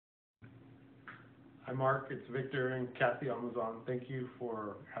Hi Mark, it's Victor and Cathy on Amazon. Thank you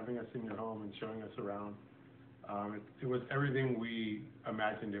for having us in your home and showing us around. It was everything we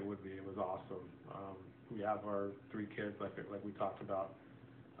imagined it would be. It was awesome. We have our 3 kids, like we talked about.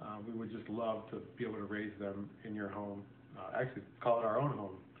 We would just love to be able to raise them in your home. Actually, call it our own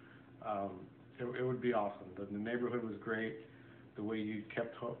home. It would be awesome. The neighborhood was great. The way you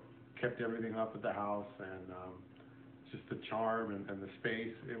kept everything up at the house, and just the charm and the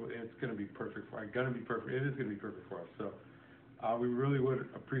space. It's going to be perfect for. It is going to be perfect for us. So we really would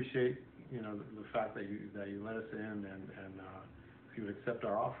appreciate, the fact that you let us in, and if you would accept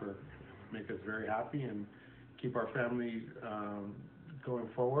our offer, make us very happy and keep our family going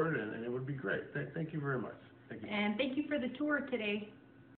forward, and it would be great. Thank you very much. Thank you. And thank you for the tour today.